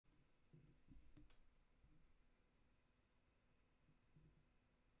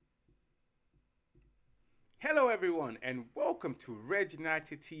Hello everyone and welcome to Red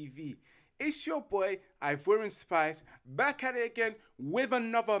United TV. It's your boy Ivorian Spice back at it again with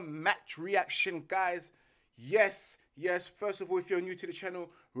another match reaction, guys. Yes, first of all, if you're new to the channel,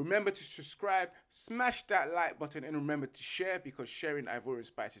 remember to subscribe, smash that like button, and remember to share, because sharing Ivorian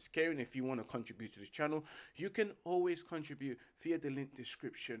Spice is caring. If you want to contribute to the channel, you can always contribute via the link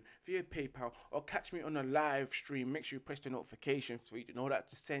description, via PayPal, or catch me on a live stream. Make sure you press the notification so you know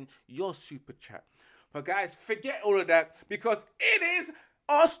that to send your super chat. But guys, forget all of that, because it is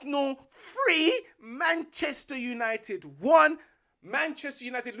Arsenal 3, Manchester United 1. Manchester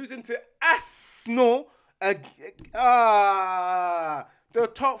United losing to Arsenal. The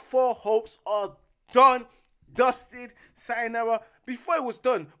top 4 hopes are done, dusted, sayonara. Before it was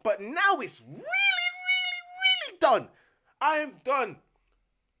done, but now it's really done. I am done.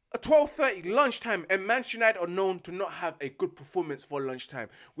 At 12:30 lunchtime, and Manchester United are known to not have a good performance for lunchtime.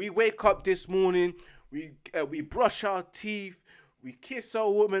 We wake up this morning, we brush our teeth, we kiss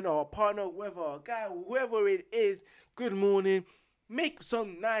our woman or our partner, whoever, our guy, whoever it is. Good morning. Make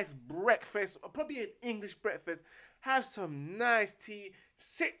some nice breakfast, or probably an English breakfast. Have some nice tea.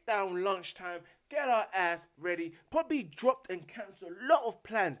 Sit down lunchtime. Get our ass ready. Probably dropped and cancelled a lot of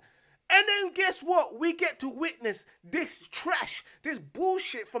plans. And then guess what? We get to witness this trash, this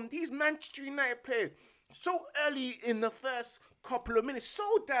bullshit from these Manchester United players so early in the first couple of minutes. So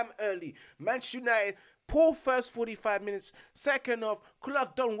damn early. Manchester United, poor first 45 minutes. Second off, could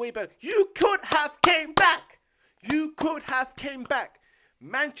have done way better. You could have came back. You could have came back.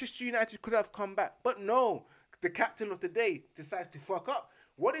 Manchester United could have come back. But no, the captain of the day decides to fuck up.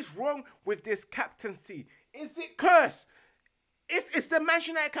 What is wrong with this captaincy? Is it cursed? Is the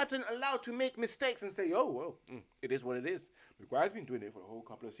Manchester United captain allowed to make mistakes and say, oh, well, it is what it is? Maguire's been doing it for a whole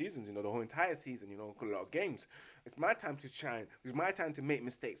couple of seasons, the whole entire season, a lot of games. It's my time to shine. It's my time to make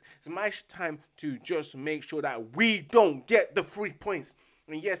mistakes. It's my time to just make sure that we don't get the 3 points.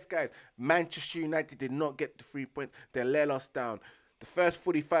 And yes, guys, Manchester United did not get the 3 points. They let us down. The first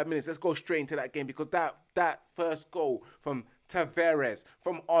 45 minutes, let's go straight into that game, because that first goal from Tavares,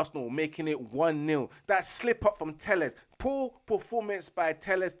 from Arsenal, making it 1-0. That slip up from Telles. Poor performance by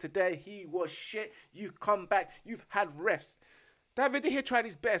Telles today. He was shit. You've come back. You've had rest. David De Gea tried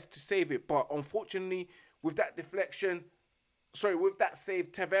his best to save it, but unfortunately, with that deflection, with that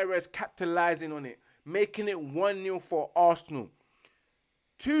save, Tavares capitalizing on it, making it 1-0 for Arsenal.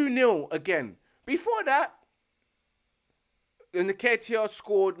 2-0 again. Before that, Nketiah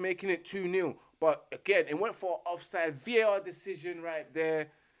scored, making it 2-0. But again, it went for offside. VAR decision right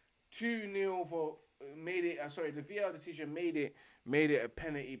there. 2-0 for the VAR decision made it a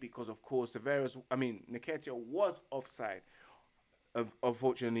penalty, because of course Nketiah was offside,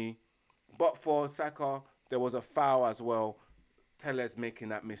 unfortunately. But for Saka, there was a foul as well. Telles making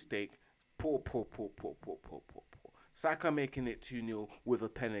that mistake. Poor. Saka making it 2-0 with a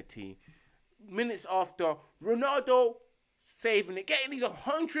penalty. Minutes after, Ronaldo saving it, getting his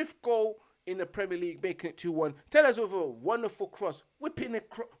 100th goal in the Premier League, making it 2-1. Telles with a wonderful cross, whipping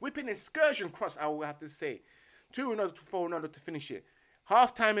excursion cross, I will have to say, for Ronaldo to finish it.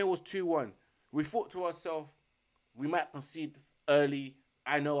 Half time it was 2-1. We thought to ourselves, we might concede early.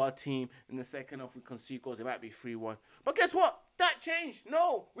 I know our team. In the second half, we concede goals. It might be 3-1. But guess what? That changed.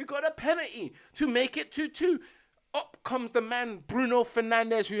 No, we got a penalty to make it 2-2. Up comes the man, Bruno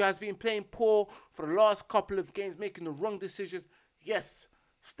Fernandes, who has been playing poor for the last couple of games, making the wrong decisions. Yes,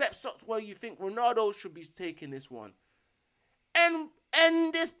 steps up where you think Ronaldo should be taking this one.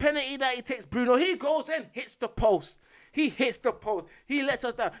 And this penalty that he takes, Bruno, he goes in, hits the post. He hits the post. He lets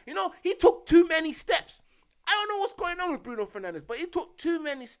us down. He took too many steps. I don't know what's going on with Bruno Fernandes, but he took too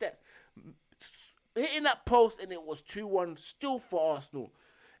many steps. Hitting that post, and it was 2-1 still for Arsenal.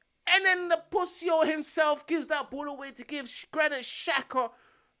 And then the Pussio himself gives that ball away to give Granit Xhaka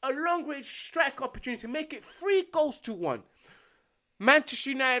a long-range strike opportunity to make it 3-1.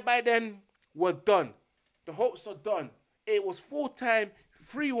 Manchester United by then were done. The hopes are done. It was full time,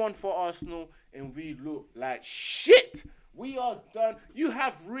 3-1 for Arsenal, and we look like shit. We are done. You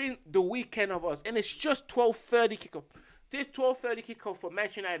have ruined the weekend of us, and it's just 12:30 kickoff. This 12:30 kickoff for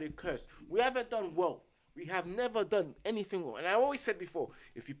Manchester United curse. We haven't done well. We have never done anything well. And I always said before,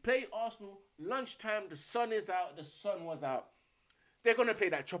 if you play Arsenal, lunchtime, the sun is out, the sun was out, they're going to play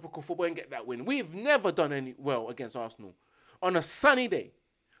that tropical football and get that win. We've never done any well against Arsenal. On a sunny day,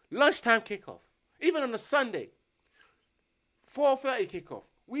 lunchtime kickoff, even on a Sunday, 4:30 kickoff,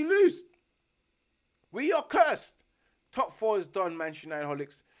 we lose. We are cursed. Top 4 is done, Manchester United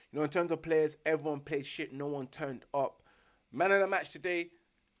holics. In terms of players, everyone played shit. No one turned up. Man of the match today,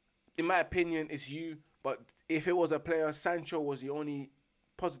 in my opinion, is you. But if it was a player, Sancho was the only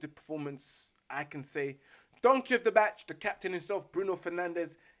positive performance I can say. Donkey of the match, the captain himself, Bruno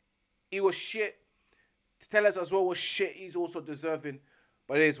Fernandes. He was shit. Tellers as well was shit. He's also deserving.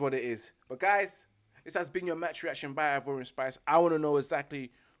 But it is what it is. But guys, this has been your match reaction by Ivor and Spice. I want to know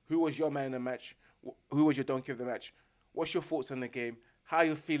exactly who was your man in the match. Who was your donkey of the match? What's your thoughts on the game? How are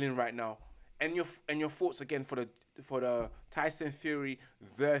you feeling right now? And your thoughts again for the Tyson Fury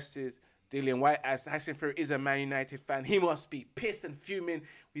versus Dillian White. As Tyson Fury is a Man United fan, he must be pissed and fuming.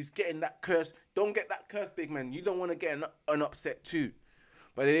 He's getting that curse. Don't get that curse, big man. You don't want to get an upset too.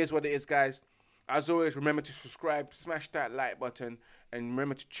 But it is what it is, guys. As always, remember to subscribe, smash that like button, and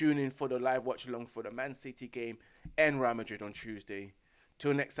remember to tune in for the live watch along for the Man City game and Real Madrid on Tuesday.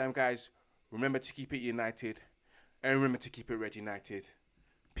 Till next time, guys, remember to keep it united, and remember to keep it Red United.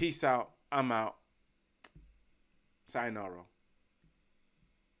 Peace out. I'm out. Sayonara.